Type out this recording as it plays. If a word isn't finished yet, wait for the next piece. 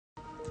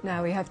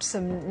Now we have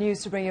some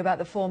news to bring you about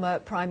the former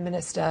Prime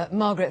Minister,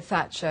 Margaret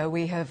Thatcher.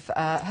 We have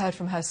heard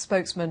from her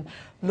spokesman,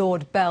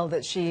 Lord Bell,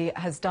 that she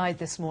has died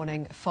this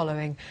morning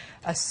following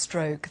a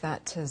stroke.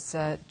 That has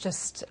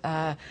just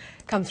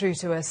come through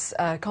to us,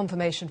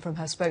 confirmation from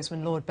her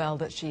spokesman, Lord Bell,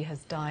 that she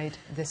has died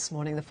this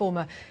morning. The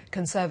former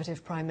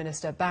Conservative Prime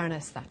Minister,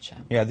 Baroness Thatcher.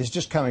 Yeah, this is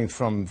just coming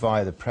from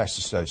via the Press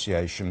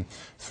Association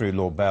through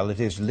Lord Bell. It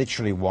is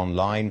literally one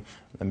line.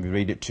 Let me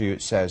read it to you.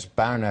 It says,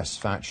 Baroness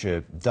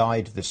Thatcher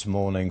died this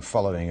morning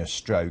following a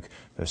stroke,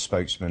 her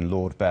spokesman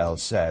Lord Bell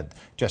said,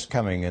 just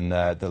coming in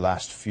the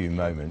last few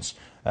moments.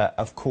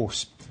 Of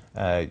course,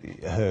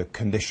 her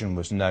condition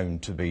was known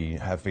to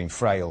have been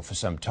frail for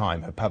some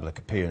time. Her public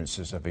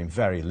appearances have been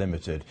very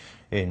limited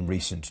in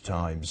recent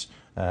times,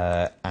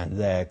 and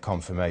their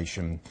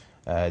confirmation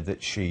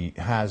that she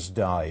has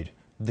died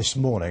this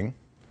morning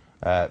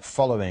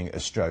following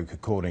a stroke,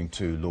 according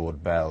to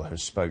Lord Bell, her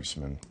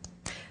spokesman.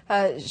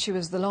 She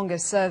was the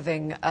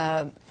longest-serving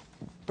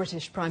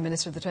British Prime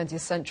Minister of the 20th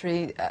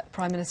century,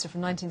 Prime Minister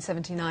from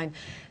 1979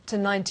 to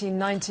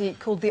 1990,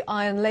 called the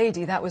Iron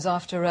Lady. That was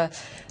after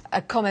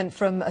a comment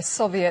from a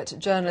Soviet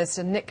journalist,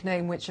 a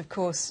nickname which, of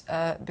course,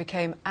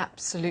 became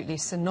absolutely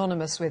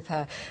synonymous with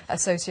her,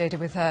 associated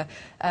with her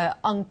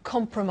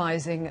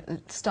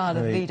uncompromising style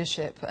of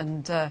leadership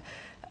and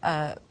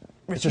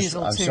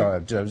refusal I'm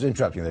sorry, I was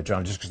interrupting there,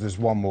 John, just because there's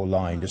one more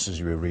line, just as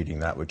you were reading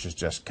that, which has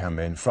just come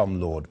in from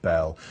Lord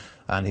Bell.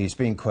 And he's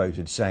been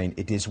quoted saying,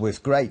 "It is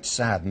with great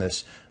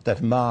sadness that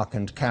Mark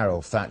and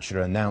Carol Thatcher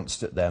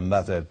announced that their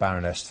mother,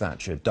 Baroness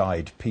Thatcher,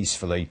 died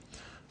peacefully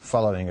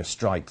following a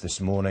strike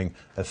this morning.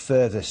 A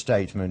further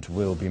statement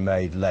will be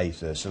made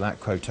later." So that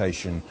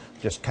quotation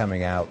just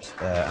coming out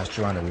as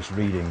Joanna was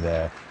reading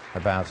there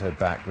about her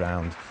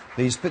background.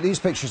 These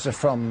pictures are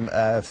from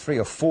 3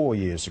 or 4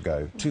 years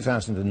ago,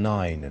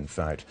 2009 in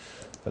fact.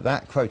 But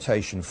that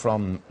quotation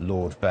from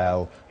Lord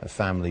Bell, a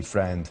family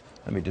friend,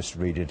 let me just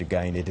read it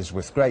again. "It is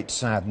with great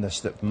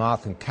sadness that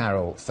Mark and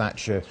Carol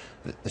Thatcher,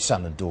 the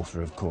son and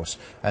daughter of course,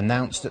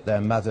 announced that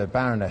their mother,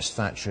 Baroness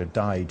Thatcher,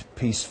 died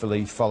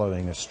peacefully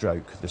following a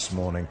stroke this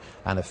morning,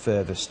 and a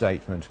further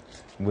statement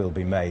will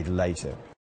be made later."